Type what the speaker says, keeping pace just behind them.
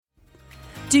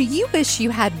Do you wish you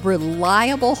had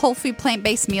reliable whole food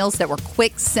plant-based meals that were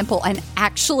quick, simple, and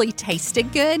actually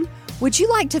tasted good? Would you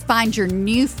like to find your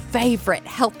new favorite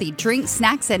healthy drinks,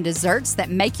 snacks, and desserts that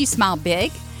make you smile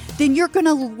big? Then you're going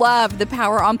to love the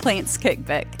Power on Plants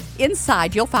cookbook.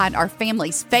 Inside, you'll find our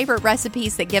family's favorite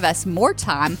recipes that give us more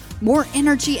time, more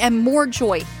energy, and more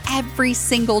joy every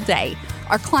single day.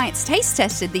 Our clients taste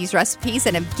tested these recipes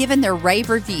and have given their rave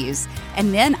reviews.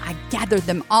 And then I gathered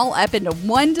them all up into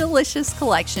one delicious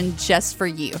collection just for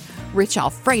you. Rich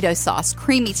Alfredo sauce,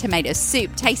 creamy tomato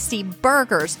soup, tasty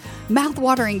burgers,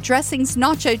 mouth-watering dressings,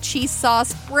 nacho cheese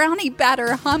sauce, brownie batter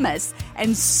hummus,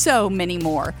 and so many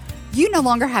more. You no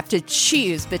longer have to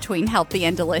choose between healthy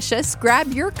and delicious.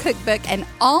 Grab your cookbook and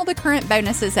all the current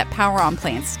bonuses at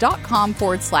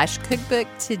poweronplants.com/cookbook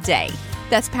today.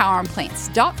 That's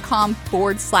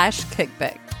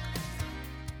poweronplants.com/cookbook.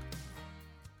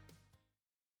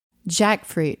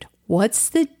 Jackfruit. What's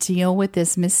the deal with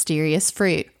this mysterious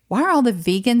fruit? Why are all the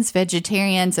vegans,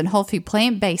 vegetarians, and whole food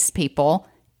plant-based people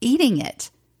eating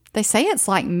it? They say it's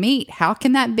like meat. How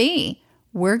can that be?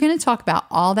 We're going to talk about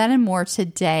all that and more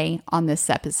today on this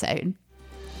episode.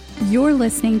 You're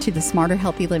listening to the Smarter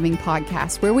Healthy Living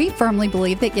podcast, where we firmly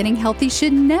believe that getting healthy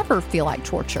should never feel like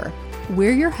torture.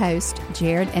 We're your hosts,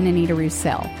 Jared and Anita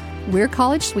Roussel. We're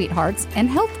college sweethearts and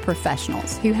health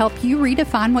professionals who help you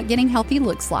redefine what getting healthy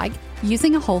looks like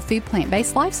using a whole food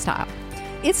plant-based lifestyle.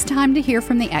 It's time to hear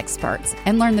from the experts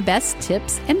and learn the best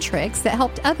tips and tricks that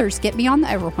helped others get beyond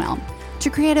the overwhelm to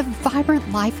create a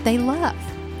vibrant life they love.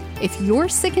 If you're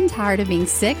sick and tired of being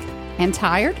sick and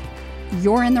tired,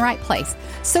 you're in the right place.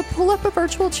 So pull up a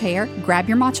virtual chair, grab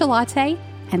your matcha latte,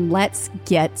 and let's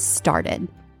get started.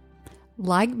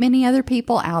 Like many other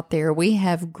people out there, we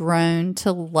have grown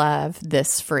to love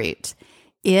this fruit.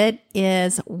 It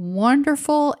is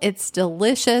wonderful. It's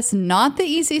delicious. Not the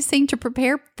easiest thing to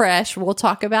prepare fresh. We'll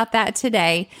talk about that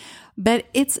today. But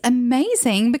it's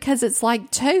amazing because it's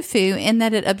like tofu in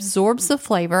that it absorbs the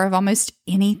flavor of almost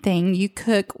anything you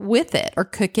cook with it or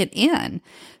cook it in.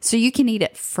 So you can eat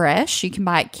it fresh. You can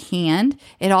buy it canned.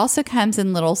 It also comes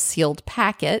in little sealed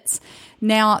packets.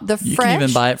 Now, You can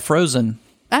even buy it frozen.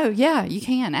 Oh, yeah, you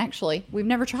can actually. We've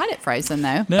never tried it frozen,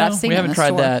 though. No, I've seen we it in haven't the tried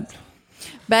store. that.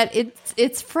 But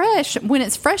it's fresh. When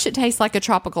it's fresh, it tastes like a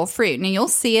tropical fruit. And you'll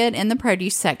see it in the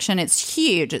produce section. It's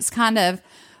huge. It's kind of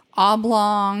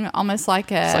oblong, almost like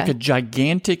It's like a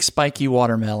gigantic spiky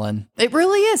watermelon. It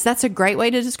really is. That's a great way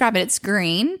to describe it. It's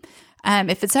green.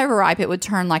 If it's overripe, it would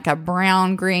turn like a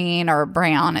brown green or a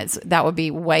brown. That would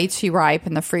be way too ripe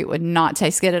and the fruit would not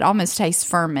taste good. It almost tastes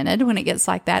fermented when it gets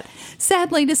like that.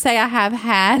 Sadly to say, I have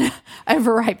had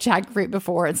overripe jackfruit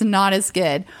before. It's not as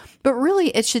good. But really,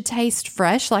 it should taste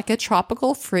fresh like a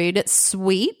tropical fruit. It's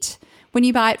sweet when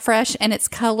you buy it fresh and it's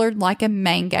colored like a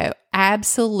mango.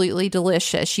 Absolutely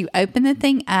delicious. You open the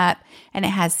thing up and it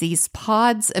has these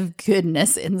pods of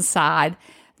goodness inside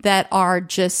that are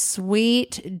just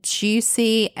sweet,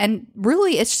 juicy, and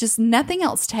really it's just nothing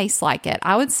else tastes like it.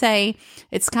 I would say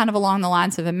it's kind of along the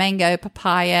lines of a mango,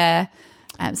 papaya.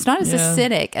 It's not as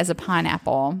acidic as a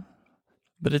pineapple.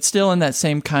 But it's still in that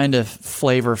same kind of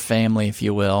flavor family, if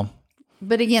you will.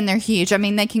 But again, they're huge. I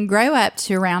mean, they can grow up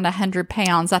to around 100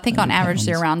 pounds. I think on average,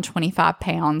 they're around 25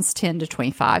 pounds, 10 to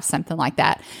 25, something like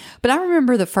that. But I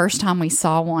remember the first time we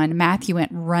saw one, Matthew went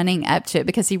running up to it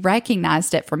because he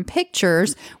recognized it from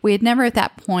pictures. We had never at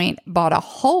that point bought a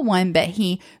whole one, but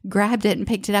he grabbed it and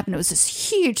picked it up. And it was this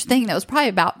huge thing that was probably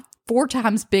about 4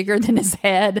 times bigger than his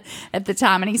head at the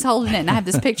time. And he's holding it. And I have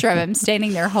this picture of him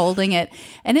standing there holding it.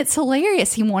 And it's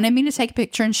hilarious. He wanted me to take a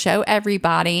picture and show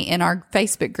everybody in our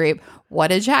Facebook group what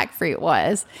a jackfruit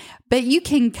was. But you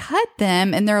can cut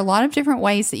them, and there are a lot of different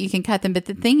ways that you can cut them. But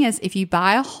the thing is, if you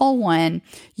buy a whole one,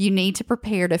 you need to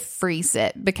prepare to freeze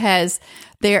it because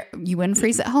you wouldn't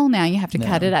freeze it whole now. You have to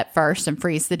cut it up first and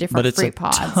freeze the different fruit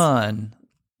pods. But it's a ton.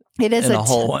 It is a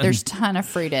whole one. There's a ton of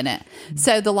fruit in it.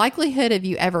 So the likelihood of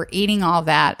you ever eating all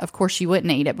that, of course, you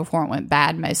wouldn't eat it before it went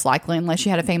bad, most likely, unless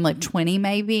you had a family of 20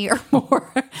 maybe or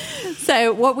more.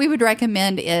 So what we would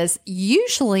recommend is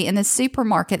usually in the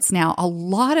supermarkets now, a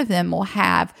lot of them will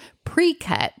have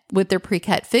pre-cut with their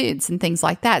pre-cut foods and things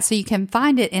like that. So you can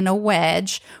find it in a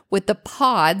wedge with the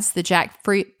pods, the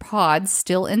jackfruit pods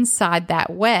still inside that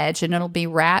wedge, and it'll be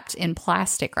wrapped in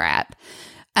plastic wrap.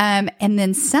 And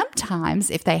then sometimes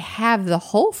if they have the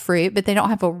whole fruit, but they don't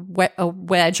have a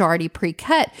wedge already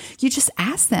pre-cut, you just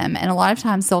ask them. And a lot of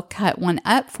times they'll cut one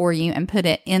up for you and put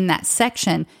it in that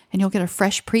section, and you'll get a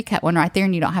fresh pre-cut one right there,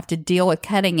 and you don't have to deal with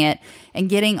cutting it and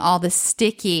getting all the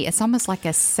sticky. It's almost like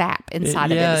a sap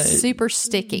inside of it. It's super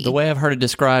sticky. The way I've heard it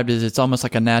described is it's almost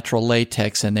like a natural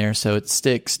latex in there, so it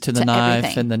sticks to the knife,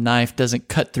 everything. And the knife doesn't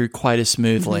cut through quite as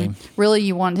smoothly. Mm-hmm. Really,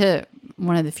 you want to,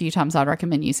 one of the few times I'd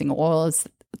recommend using oil is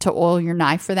to oil your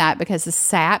knife for that, because the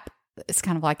sap, it's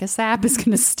kind of like a sap, is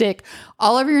going to stick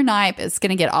all over your knife. It's going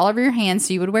to get all over your hands.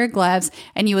 So you would wear gloves,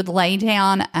 and you would lay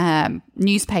down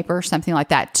newspaper or something like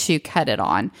that to cut it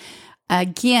on.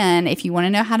 Again, if you want to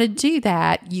know how to do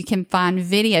that, you can find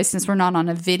video. Since we're not on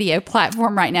a video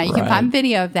platform right now, you can find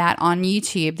video of that on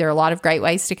YouTube. There are a lot of great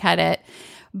ways to cut it.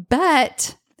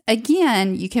 But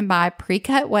again, you can buy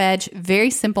pre-cut wedge, very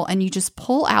simple, and you just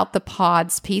pull out the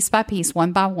pods piece by piece,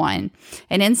 one by one.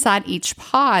 And inside each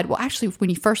pod, well, actually, when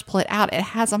you first pull it out, it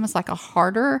has almost like a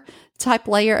harder type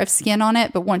layer of skin on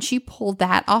it. But once you pull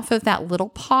that off of that little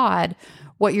pod,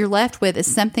 what you're left with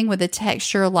is something with a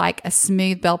texture like a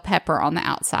smooth bell pepper on the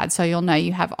outside. So you'll know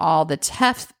you have all the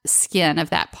tough skin of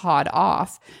that pod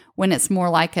off when it's more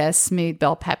like a smooth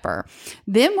bell pepper.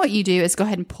 Then what you do is go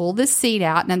ahead and pull the seed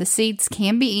out. Now, the seeds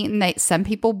can be eaten. Some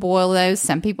people boil those.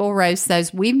 Some people roast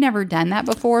those. We've never done that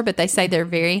before, but they say they're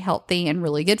very healthy and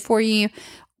really good for you.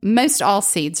 Most all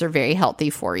seeds are very healthy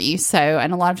for you. So,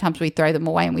 and a lot of times we throw them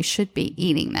away and we should be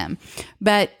eating them.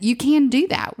 But you can do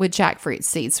that with jackfruit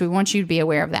seeds. So we want you to be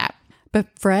aware of that. But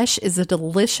fresh is a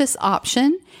delicious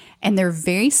option, and they're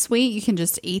very sweet. You can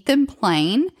just eat them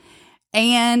plain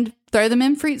and throw them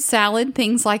in fruit salad,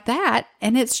 things like that.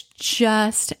 And it's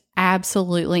just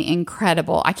absolutely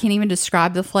incredible. I can't even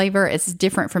describe the flavor. It's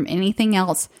different from anything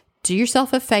else. Do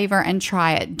yourself a favor and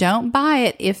try it. Don't buy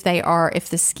it if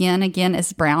the skin, again,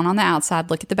 is brown on the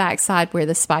outside. Look at the backside where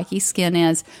the spiky skin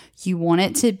is. You want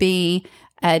it to be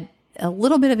a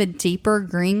little bit of a deeper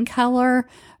green color,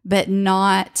 but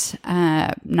not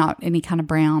any kind of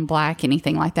brown, black,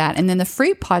 anything like that. And then the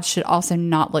fruit pod should also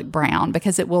not look brown,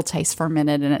 because it will taste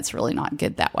fermented, and it's really not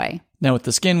good that way. Now, with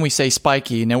the skin, we say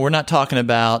spiky. Now, we're not talking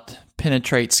about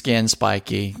penetrate skin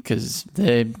spiky, because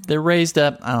they're raised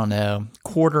up, I don't know,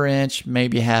 1/4 inch,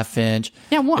 maybe 1/2 inch.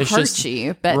 Yeah, it won't hurt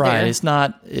you, but right. It's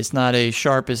not a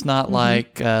sharp. It's not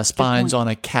like spines on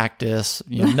a cactus.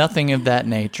 Nothing of that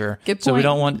nature. Good point. So we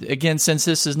don't want, again, since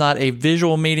this is not a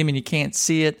visual medium and you can't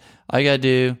see it, all you got to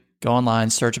do, go online,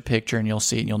 search a picture, and you'll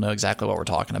see it, and you'll know exactly what we're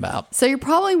talking about. So you're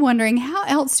probably wondering, how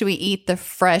else do we eat the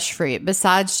fresh fruit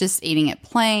besides just eating it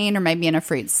plain or maybe in a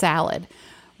fruit salad?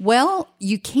 Well,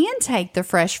 you can take the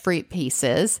fresh fruit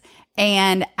pieces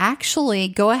and actually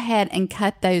go ahead and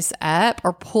cut those up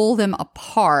or pull them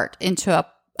apart into a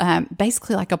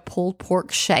basically like a pulled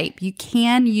pork shape. You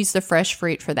can use the fresh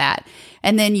fruit for that.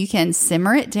 And then you can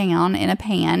simmer it down in a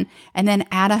pan and then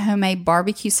add a homemade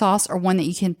barbecue sauce, or one that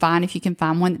you can find, if you can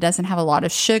find one that doesn't have a lot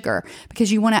of sugar,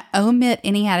 because you want to omit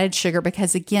any added sugar,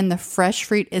 because again, the fresh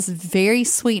fruit is very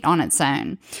sweet on its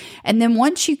own. And then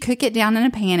once you cook it down in a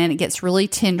pan and it gets really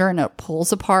tender and it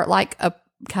pulls apart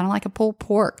kind of like a pulled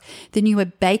pork, then you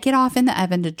would bake it off in the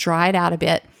oven to dry it out a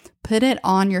bit. Put it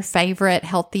on your favorite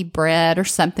healthy bread or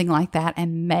something like that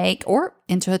and or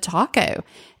into a taco.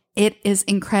 It is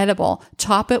incredible.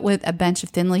 Top it with a bunch of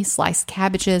thinly sliced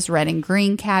cabbages, red and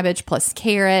green cabbage, plus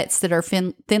carrots that are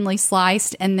thinly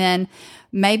sliced. And then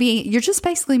maybe you're just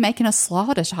basically making a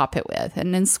slaw to top it with,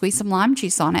 and then squeeze some lime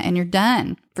juice on it and you're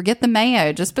done. Forget the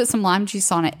mayo. Just put some lime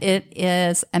juice on it. It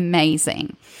is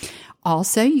amazing.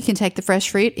 Also, you can take the fresh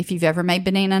fruit, if you've ever made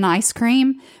banana and ice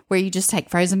cream, where you just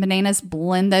take frozen bananas,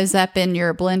 blend those up in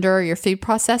your blender or your food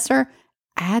processor,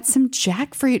 add some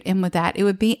jackfruit in with that. It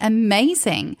would be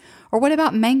amazing. Or what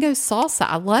about mango salsa?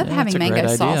 I love having mango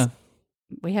salsa.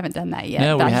 We haven't done that yet.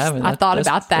 No, we haven't. I thought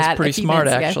about that. That's pretty smart,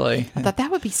 actually. I thought that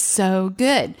would be so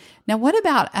good. Now, what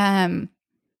about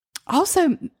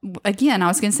also, again, I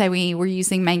was going to say we were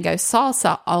using mango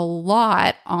salsa a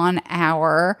lot on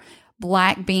our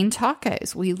black bean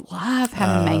tacos. We love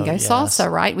having mango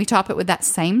salsa, right? We top it with that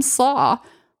same slaw.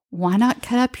 Why not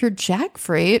cut up your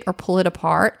jackfruit or pull it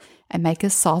apart and make a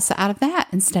salsa out of that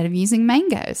instead of using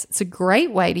mangoes? It's a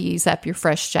great way to use up your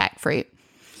fresh jackfruit.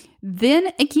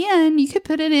 Then again, you could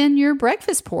put it in your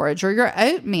breakfast porridge or your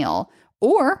oatmeal,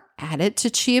 or add it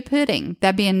to chia pudding.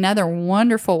 That'd be another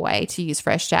wonderful way to use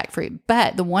fresh jackfruit.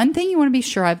 But the one thing you want to be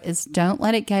sure of is don't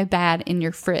let it go bad in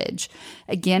your fridge.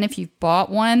 Again, if you've bought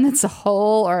one that's a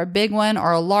whole or a big one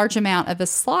or a large amount of a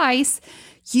slice,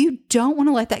 you don't want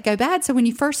to let that go bad. So when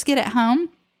you first get it home,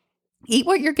 Eat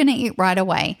what you're going to eat right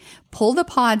away. Pull the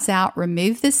pods out,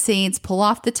 remove the seeds, pull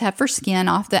off the tougher skin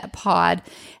off that pod,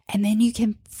 and then you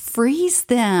can freeze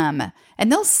them.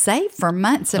 And they'll save for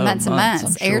months and months and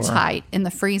months, airtight in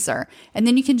the freezer. And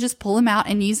then you can just pull them out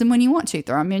and use them when you want to.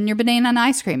 Throw them in your banana and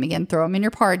ice cream again. Throw them in your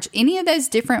porridge. Any of those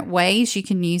different ways you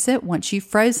can use it once you've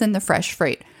frozen the fresh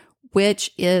fruit,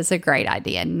 which is a great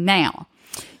idea. Now,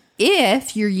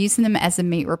 if you're using them as a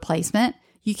meat replacement,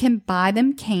 you can buy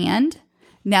them canned.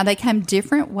 Now, they come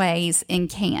different ways in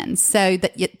cans, so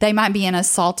that they might be in a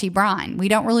salty brine. We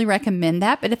don't really recommend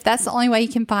that, but if that's the only way you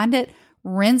can find it,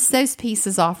 rinse those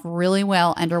pieces off really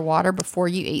well under water before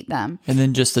you eat them. And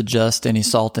then just adjust any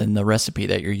salt in the recipe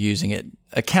that you're using it,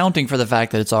 accounting for the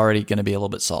fact that it's already going to be a little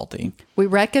bit salty. We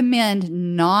recommend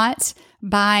not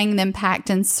buying them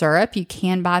packed in syrup. You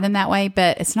can buy them that way,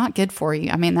 but it's not good for you.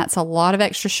 I mean, that's a lot of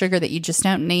extra sugar that you just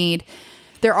don't need.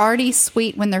 They're already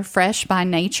sweet when they're fresh by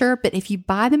nature, but if you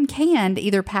buy them canned,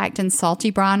 either packed in salty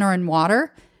brine or in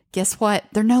water, guess what?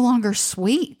 They're no longer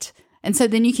sweet. And so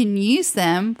then you can use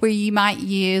them where you might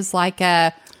use like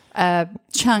a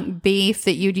chunk beef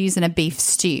that you'd use in a beef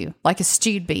stew, like a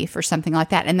stewed beef or something like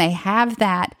that. And they have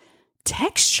that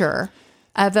texture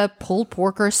of a pulled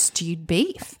pork or stewed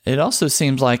beef. It also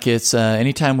seems like it's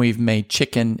anytime we've made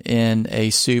chicken in a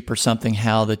soup or something,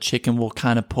 how the chicken will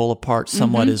kind of pull apart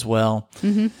somewhat as well.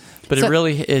 Mm-hmm. But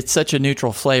it's such a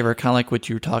neutral flavor, kind of like what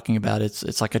you were talking about.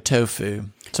 It's like a tofu.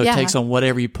 So it takes on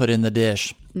whatever you put in the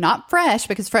dish. Not fresh,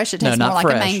 because fresh it tastes more like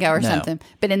a mango or something.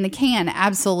 But in the can,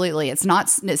 absolutely. It's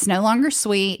no longer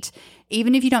sweet.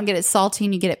 Even if you don't get it salty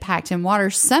and you get it packed in water,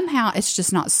 somehow it's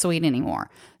just not sweet anymore.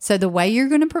 So the way you're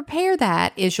going to prepare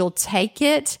that is you'll take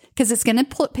it, because it's going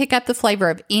to pick up the flavor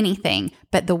of anything.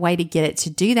 But the way to get it to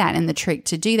do that, and the trick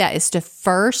to do that, is to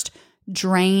first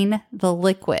drain the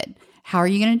liquid. How are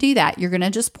you going to do that? You're going to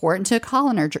just pour it into a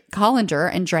colander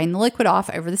and drain the liquid off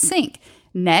over the sink.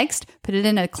 Next, put it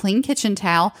in a clean kitchen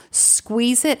towel,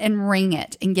 squeeze it and wring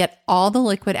it, and get all the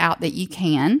liquid out that you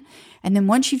can. And then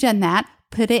once you've done that,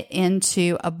 put it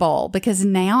into a bowl, because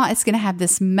now it's going to have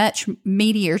this much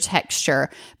meatier texture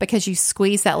because you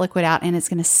squeeze that liquid out, and it's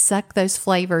going to suck those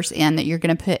flavors in that you're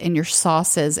going to put in your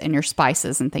sauces and your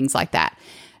spices and things like that.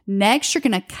 Next, you're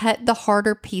going to cut the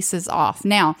harder pieces off.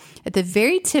 Now, at the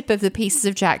very tip of the pieces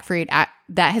of jackfruit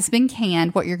that has been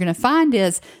canned, what you're going to find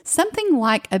is something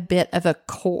like a bit of a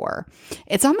core.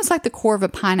 It's almost like the core of a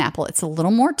pineapple. It's a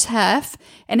little more tough,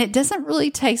 and it doesn't really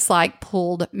taste like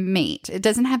pulled meat. It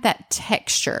doesn't have that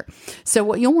texture. So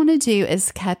what you'll want to do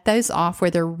is cut those off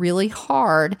where they're really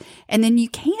hard, and then you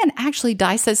can actually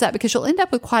dice those up, because you'll end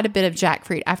up with quite a bit of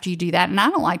jackfruit after you do that, and I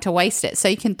don't like to waste it. So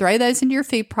you can throw those into your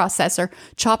food processor,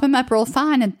 chop them up real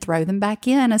fine, and throw them back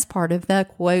in as part of the,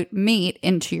 quote, meat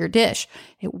into your dish.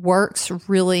 It works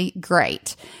really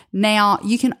great. Now,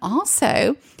 you can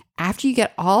also, after you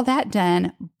get all that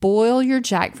done, boil your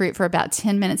jackfruit for about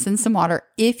 10 minutes in some water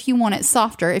if you want it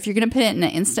softer. If you're going to put it in an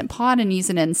Instant Pot and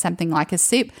use it in something like a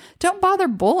soup, don't bother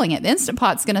boiling it. The Instant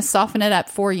Pot's going to soften it up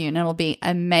for you, and it'll be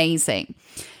amazing.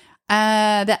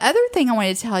 The other thing I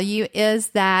wanted to tell you is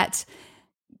that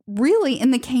really, in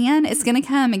the can, it's going to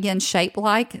come, again, shaped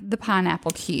like the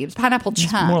pineapple cubes, pineapple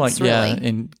chunks. More like, really.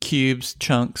 in cubes,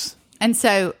 chunks. And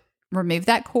so remove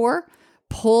that core,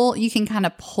 you can kind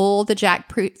of pull the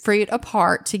jackfruit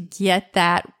apart to get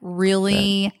that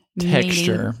really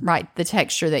texture. The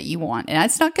texture that you want. And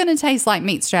it's not going to taste like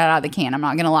meat straight out of the can. I'm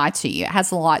not going to lie to you. It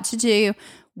has a lot to do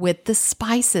with the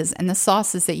spices and the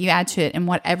sauces that you add to it in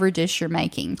whatever dish you're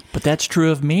making. But that's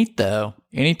true of meat, though.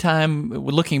 Anytime,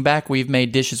 looking back, we've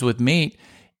made dishes with meat,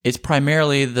 it's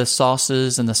primarily the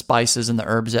sauces and the spices and the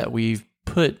herbs that we've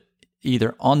put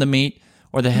either on the meat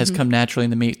or that has come naturally in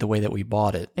the meat the way that we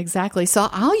bought it. Exactly. So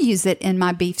I'll use it in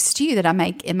my beef stew that I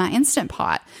make in my Instant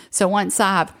Pot. So once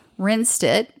I've rinsed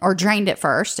it or drained it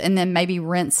first, and then maybe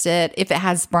rinsed it. If it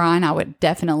has brine, I would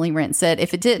definitely rinse it.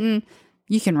 If it didn't,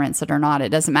 you can rinse it or not. It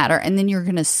doesn't matter. And then you're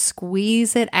going to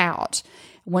squeeze it out.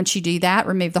 Once you do that,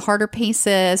 remove the harder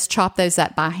pieces, chop those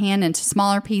up by hand into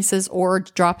smaller pieces, or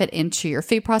drop it into your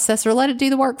food processor. Let it do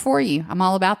the work for you. I'm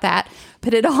all about that.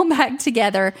 Put it all back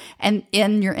together and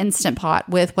in your Instant Pot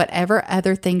with whatever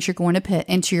other things you're going to put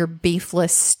into your beefless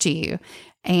stew.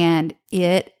 And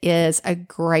it is a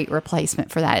great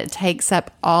replacement for that. It takes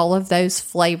up all of those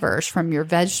flavors from your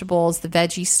vegetables, the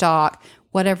veggie stock,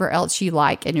 whatever else you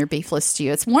like in your beefless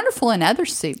stew. It's wonderful in other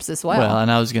soups as well. Well,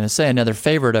 and I was going to say another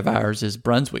favorite of ours is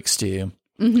Brunswick stew.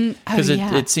 Because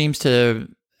it seems to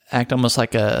act almost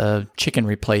like a chicken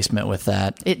replacement with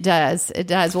that. It does. It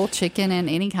does. Well, chicken and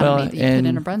any kind of meat that you put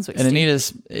in a Brunswick stew. And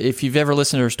Anita's, if you've ever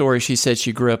listened to her story, she said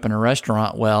she grew up in a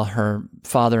restaurant. Well, her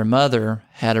father and mother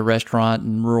had a restaurant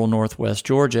in rural northwest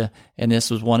Georgia, and this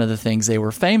was one of the things they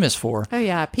were famous for. Oh,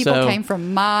 yeah. People came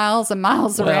from miles and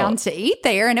miles around to eat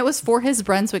there, and it was for his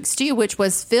Brunswick stew, which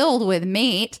was filled with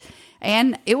meat,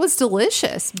 and it was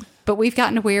delicious. But we've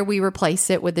gotten to where we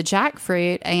replace it with the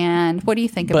jackfruit, and what do you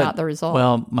think about the result?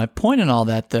 Well, my point in all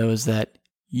that, though, is that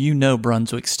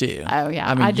Brunswick stew. Oh, yeah.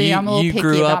 I mean, I do. I'm a little picky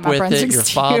grew about up my with Brunswick it. Your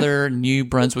stew. father knew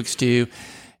Brunswick stew.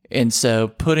 And so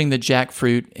putting the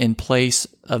jackfruit in place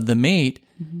of the meat,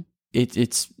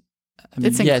 it's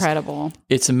incredible.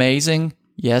 It's amazing.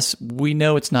 Yes, we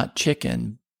know it's not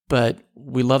chicken, but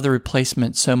we love the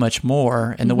replacement so much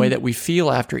more. And the way that we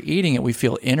feel after eating it, we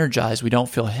feel energized. We don't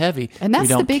feel heavy. And that's we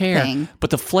don't the big care. thing. But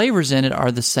the flavors in it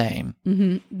are the same.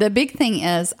 The big thing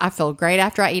is I feel great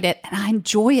after I eat it, and I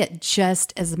enjoy it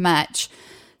just as much.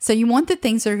 So you want the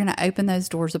things that are going to open those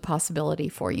doors of possibility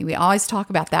for you. We always talk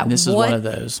about that. And this is one of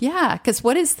those. Yeah, because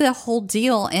what is the whole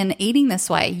deal in eating this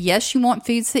way? Yes, you want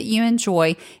foods that you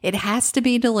enjoy. It has to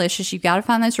be delicious. You've got to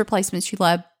find those replacements you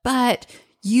love, but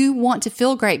you want to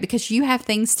feel great because you have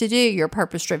things to do. You're a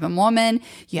purpose-driven woman.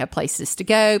 You have places to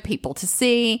go, people to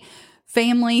see,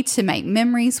 family to make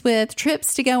memories with,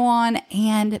 trips to go on,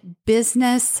 and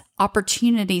business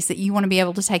opportunities that you want to be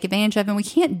able to take advantage of. And we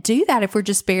can't do that if we're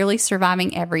just barely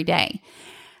surviving every day.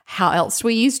 How else do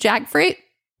we use jackfruit?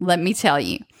 Let me tell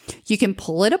you. You can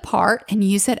pull it apart and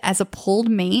use it as a pulled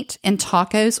meat in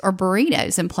tacos or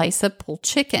burritos in place of pulled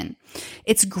chicken.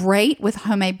 It's great with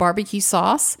homemade barbecue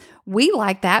sauce. We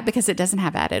like that because it doesn't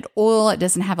have added oil. It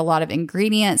doesn't have a lot of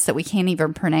ingredients that we can't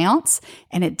even pronounce,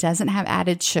 and it doesn't have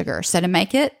added sugar. So to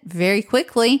make it very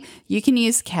quickly, you can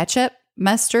use ketchup,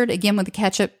 mustard. Again, with the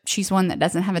ketchup, she's one that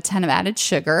doesn't have a ton of added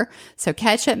sugar. So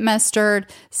ketchup,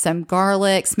 mustard, some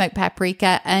garlic, smoked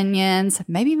paprika, onions,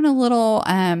 maybe even a little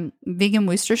vegan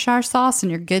Worcestershire sauce,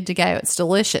 and you're good to go. It's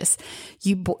delicious.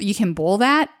 You can boil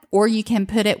that, or you can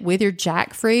put it with your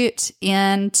jackfruit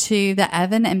into the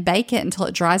oven and bake it until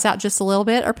it dries out just a little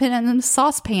bit, or put it in a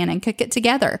saucepan and cook it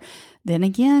together. Then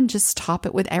again, just top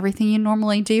it with everything you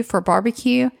normally do for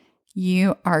barbecue.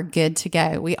 You are good to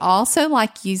go. We also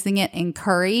like using it in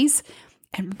curries,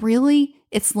 and really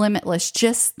it's limitless.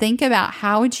 Just think about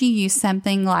how would you use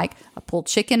something like a pulled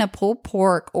chicken, a pulled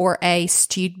pork, or a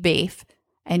stewed beef,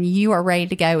 and you are ready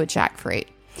to go with jackfruit.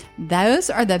 Those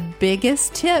are the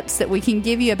biggest tips that we can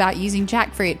give you about using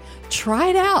jackfruit. Try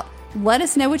it out. Let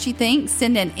us know what you think.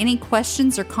 Send in any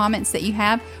questions or comments that you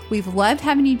have. We've loved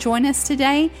having you join us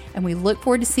today, and we look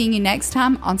forward to seeing you next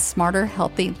time on Smarter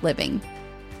Healthy Living.